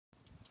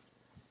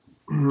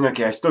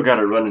Okay, I still got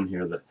it running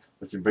here.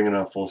 Let's bring it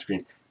on full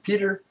screen.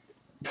 Peter,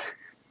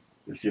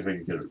 let's see if I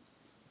can get it.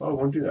 Oh, it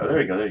won't do that.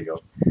 There you go. There you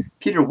go.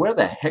 Peter, where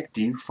the heck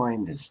do you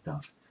find this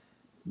stuff?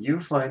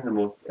 You find the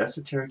most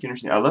esoteric,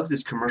 interesting. I love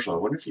this commercial. I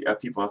wonder if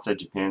people outside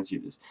Japan see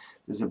this.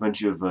 There's a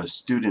bunch of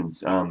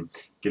students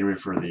getting ready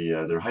for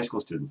their high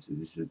school students.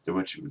 This is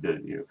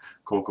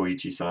Koko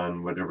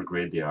Ichi-san, whatever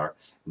grade they are,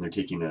 and they're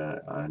taking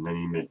a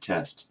 90-minute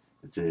test.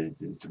 It's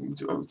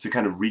a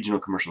kind of regional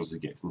commercials you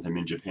get. Since I'm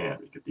in Japan,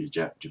 we get these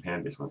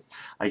Japan-based ones.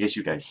 I guess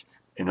you guys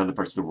in other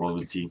parts of the world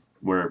would see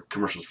where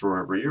commercials for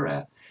wherever you're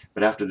at.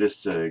 But after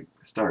this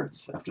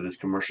starts, after this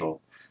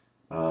commercial,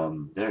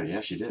 there,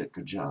 yeah, she did it.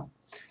 Good job.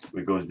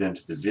 It goes then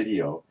to the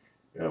video,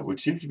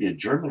 which seems to be a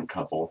German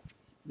couple.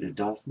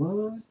 Das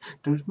Mutter is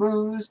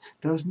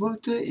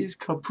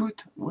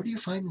Kaput. Where do you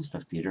find this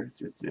stuff, Peter?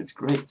 It's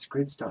great. It's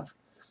great stuff.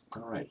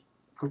 All right,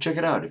 go check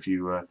it out. If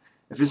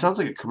it sounds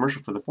like a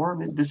commercial for the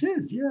forum, this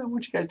is. Yeah, I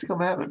want you guys to come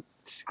have it.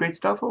 It's great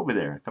stuff over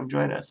there. Come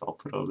join us. I'll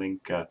put a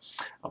link. I'll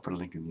put a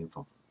link in the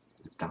info.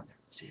 It's down there.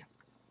 See ya.